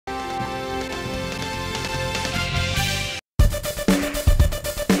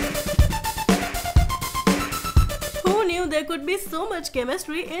There could be so much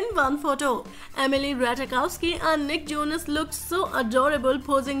chemistry in one photo. Emily Ratajkowski and Nick Jonas looked so adorable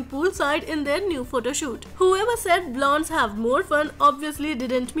posing poolside in their new photo shoot. Whoever said blondes have more fun obviously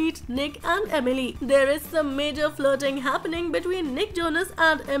didn't meet Nick and Emily. There is some major flirting happening between Nick Jonas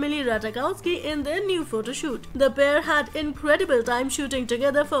and Emily Ratajkowski in their new photo shoot. The pair had incredible time shooting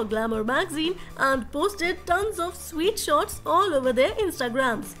together for Glamour magazine and posted tons of sweet shots all over their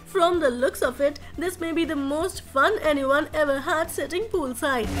Instagrams. From the looks of it, this may be the most fun anyone ever had sitting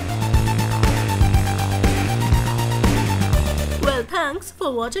poolside. Well, thanks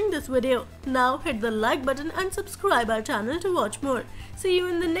for watching this video. Now hit the like button and subscribe our channel to watch more. See you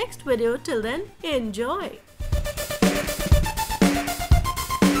in the next video. Till then, enjoy!